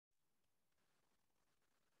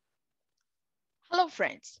Hello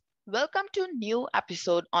friends, welcome to a new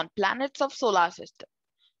episode on planets of solar system.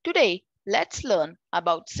 Today, let's learn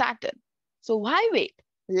about Saturn. So why wait?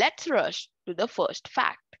 Let's rush to the first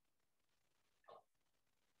fact.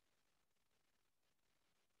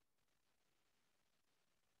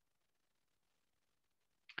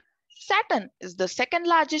 Saturn is the second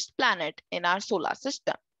largest planet in our solar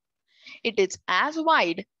system. It is as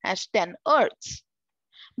wide as 10 Earths,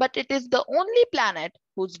 but it is the only planet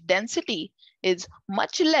whose density is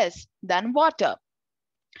much less than water.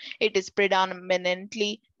 It is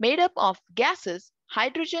predominantly made up of gases,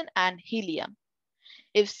 hydrogen and helium.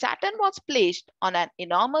 If Saturn was placed on an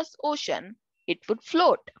enormous ocean, it would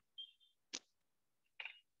float.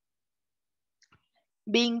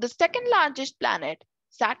 Being the second largest planet,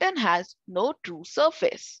 Saturn has no true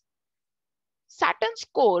surface. Saturn's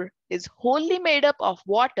core is wholly made up of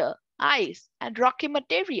water, ice, and rocky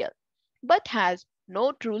material, but has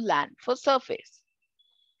no true land for surface.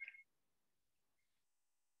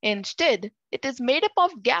 Instead, it is made up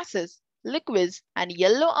of gases, liquids, and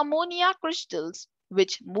yellow ammonia crystals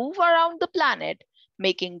which move around the planet,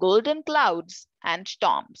 making golden clouds and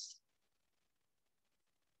storms.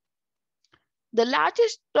 The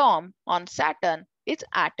largest storm on Saturn is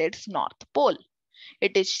at its north pole.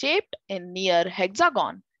 It is shaped in near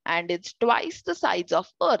hexagon and is twice the size of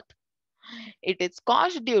Earth. It is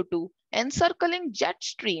caused due to encircling jet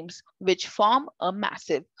streams which form a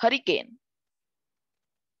massive hurricane.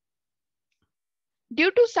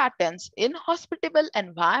 Due to Saturn's inhospitable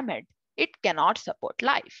environment, it cannot support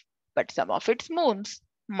life, but some of its moons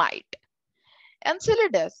might.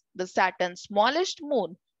 Enceladus, the Saturn's smallest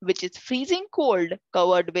moon, which is freezing cold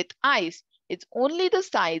covered with ice, is only the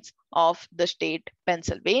size of the state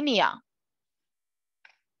Pennsylvania.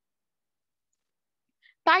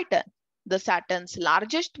 Titan, the Saturn's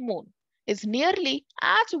largest moon, is nearly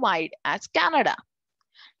as wide as Canada.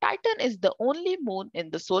 Titan is the only moon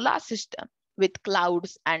in the solar system with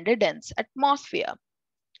clouds and a dense atmosphere.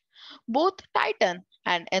 Both Titan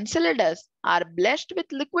and Enceladus are blessed with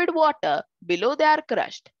liquid water below their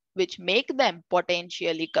crust, which make them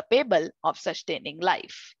potentially capable of sustaining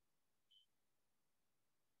life.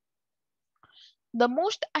 The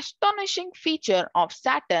most astonishing feature of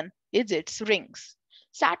Saturn is its rings.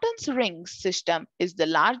 Saturn's ring system is the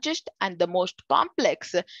largest and the most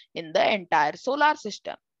complex in the entire solar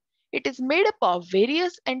system. It is made up of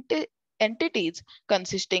various entities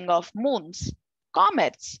consisting of moons,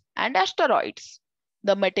 comets, and asteroids.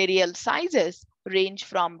 The material sizes range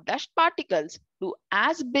from dust particles to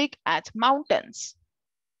as big as mountains.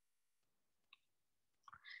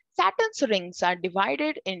 Saturn's rings are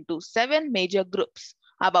divided into 7 major groups,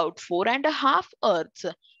 about 4.5 Earths,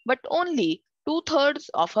 but only 2/3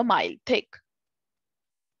 of a mile thick.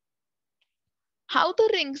 How the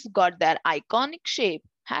rings got their iconic shape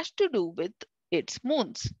has to do with its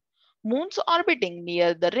moons. Moons orbiting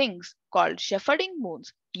near the rings, called shepherding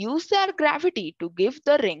moons, use their gravity to give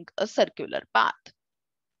the ring a circular path.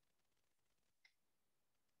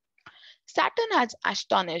 Saturn has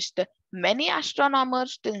astonished many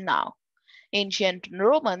astronomers till now. Ancient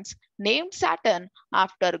Romans named Saturn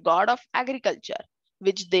after god of agriculture,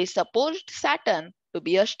 which they supposed Saturn to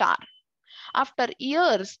be a star. After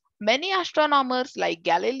years, many astronomers like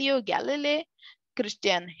Galileo Galilei,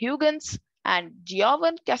 Christian Huygens, and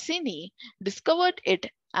Giovanni Cassini discovered it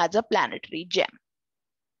as a planetary gem.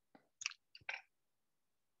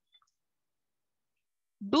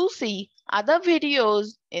 Do see other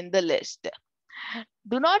videos in the list.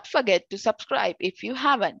 Do not forget to subscribe if you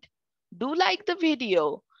haven't. Do like the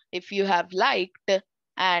video if you have liked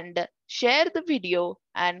and share the video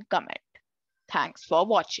and comment. Thanks for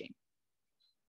watching.